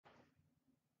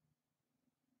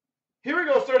Here we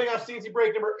go, starting off CNC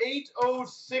break number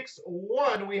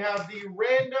 8061. We have the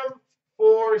random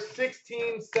for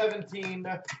 1617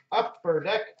 Upper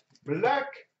Deck Black.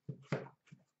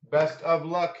 Best of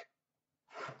luck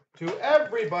to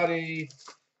everybody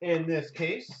in this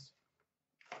case.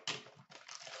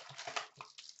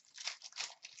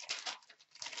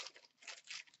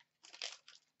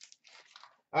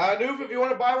 Noob, if you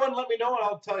want to buy one, let me know and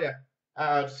I'll tell you.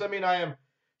 Send me an IM.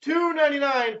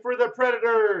 $2.99 for the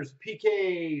Predators.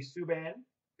 PK Subban.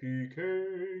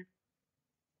 PK.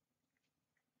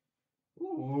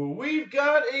 Ooh, we've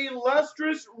got a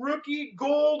lustrous rookie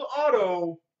gold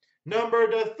auto. Number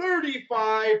to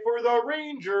 35 for the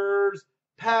Rangers.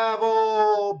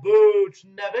 Pavel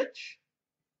Buchnevich.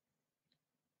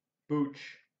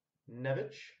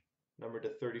 Buchnevich. Number to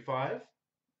 35.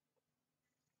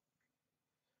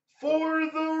 For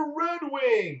the Red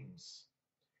Wings,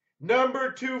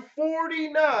 number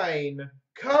 249,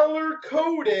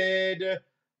 color-coded,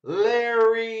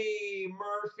 Larry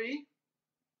Murphy.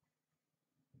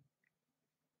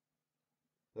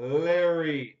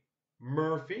 Larry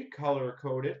Murphy,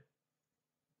 color-coded.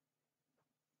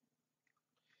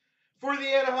 For the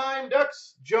Anaheim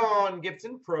Ducks, John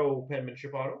Gibson, pro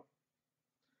penmanship auto.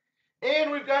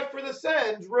 And we've got for the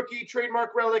Sens, rookie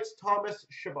trademark relics, Thomas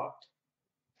Chabot.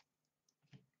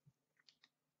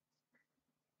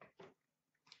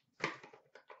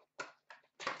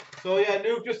 So yeah,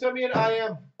 Nuke, just send me an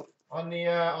IM on the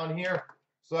on here,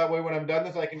 so that way when I'm done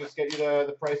this, I can just get you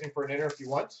the pricing for an inner if you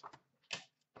want. So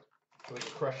we can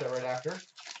crush that right after.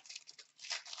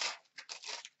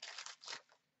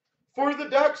 For the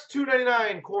Ducks,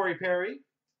 $2.99, Corey Perry.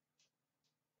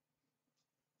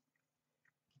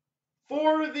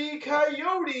 For the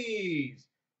Coyotes,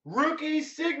 rookie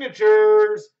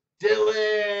signatures,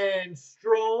 Dylan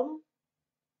Strome.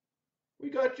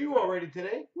 We got you already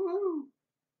today. Woohoo!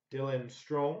 Dylan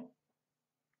Strome.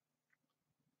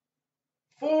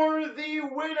 For the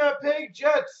Winnipeg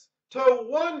Jets, to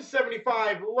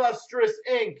 175 lustrous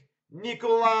ink,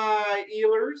 Nikolai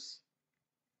Ehlers.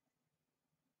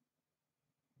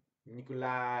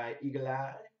 Nikolai Eagle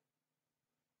Eye.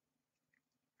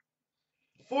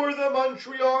 For the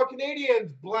Montreal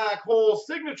Canadiens, black hole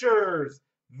signatures,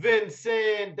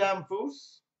 Vincent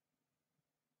Damphousse.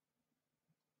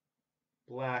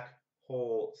 Black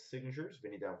hole signatures,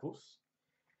 Vinny Damphousse.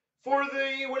 For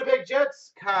the Winnipeg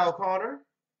Jets, Kyle Connor.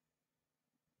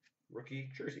 Rookie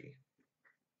jersey.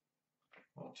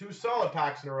 Well, 2 solid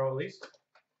packs in a row at least.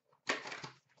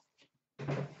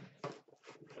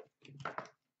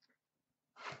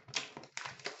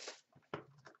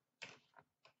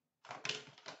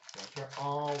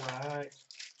 All right.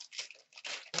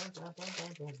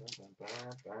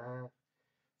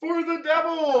 For the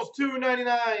Devils,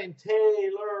 $2.99,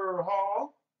 Taylor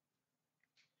Hall.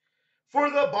 For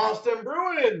the Boston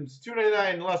Bruins,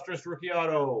 $2.99, lustrous rookie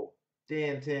auto,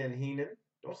 Danton Heinen.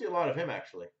 Don't see a lot of him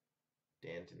actually.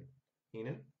 Danton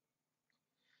Heinen.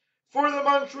 For the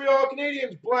Montreal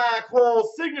Canadiens, black hole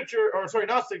signature, or sorry,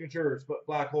 not signatures, but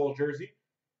black hole jersey,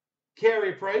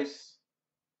 Carey Price.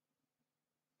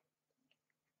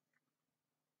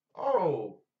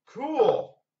 Oh,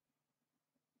 cool.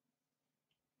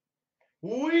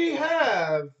 We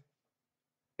have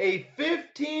a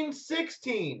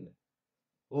 15-16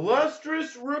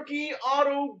 lustrous rookie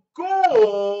auto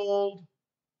gold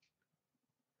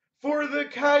for the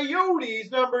Coyotes,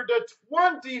 number to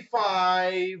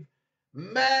 25,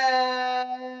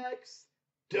 Max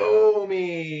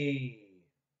Domi.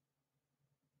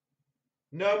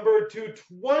 Number to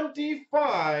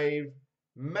 25,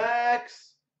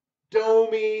 Max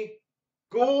Domi,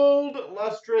 gold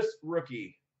lustrous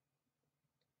rookie.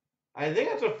 I think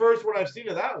that's the first one I've seen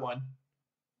of that one.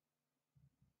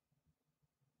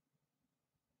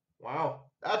 Wow,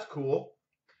 that's cool.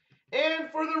 And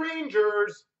for the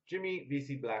Rangers, Jimmy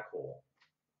VC Black Hole.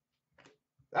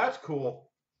 That's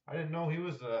cool. I didn't know he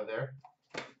was there.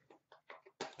 I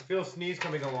feel a sneeze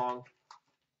coming along.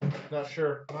 Not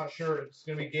sure. Not sure. It's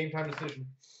going to be a game time decision.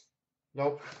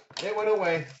 Nope. It went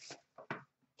away.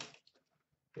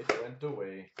 It went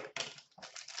away.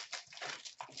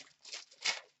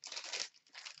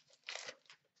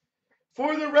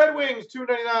 For the Red Wings,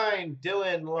 $2.99,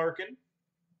 Dylan Larkin.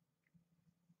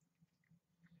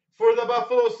 For the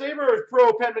Buffalo Sabres,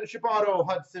 pro penmanship auto,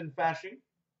 Hudson Fasching.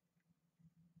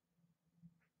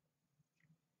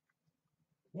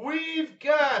 We've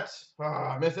got,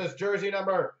 Mrs. Jersey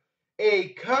number, a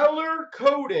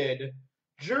color-coded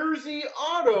jersey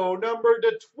auto number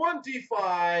to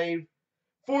 25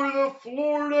 for the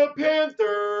Florida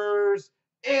Panthers,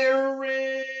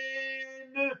 Aaron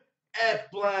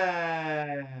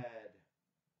Ekblad.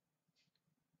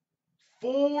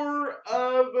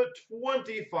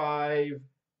 4/25,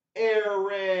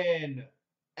 Aaron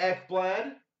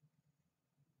Ekblad.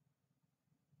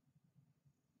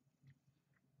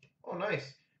 Oh,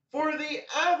 nice. For the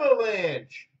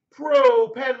Avalanche, pro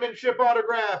penmanship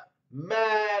autograph,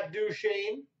 Matt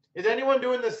Duchene. Is anyone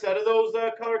doing the set of those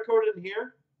color-coded in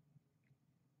here?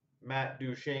 Matt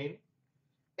Duchene.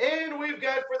 And we've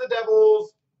got for the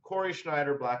Devils, Corey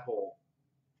Schneider, Black Hole.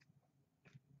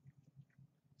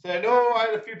 So I know I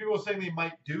had a few people saying they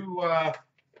might do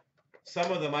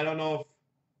some of them. I don't know if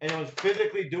anyone's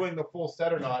physically doing the full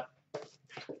set or not.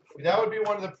 That would be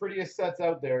one of the prettiest sets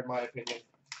out there, in my opinion.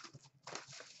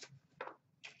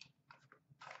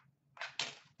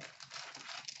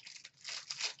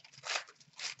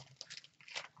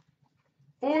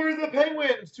 For the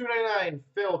Penguins, $2.99,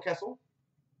 Phil Kessel.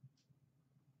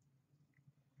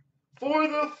 For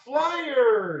the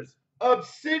Flyers,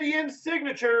 Obsidian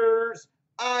Signatures,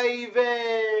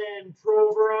 Ivan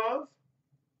Provorov.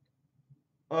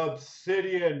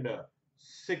 Obsidian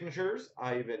Signatures,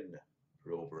 Ivan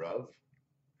Provorov.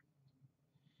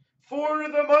 For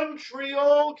the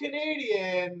Montreal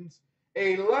Canadiens,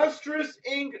 a Lustrous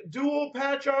Ink dual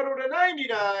patch auto to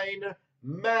 99,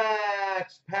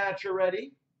 Max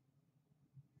Pacioretty.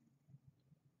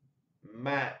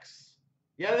 Max.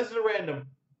 Yeah, this is a random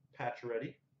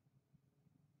Pacioretty.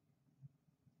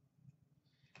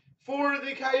 For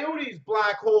the Coyotes,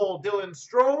 Black Hole, Dylan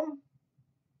Strome.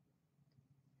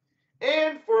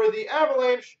 And for the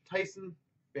Avalanche, Tyson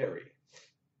Berry.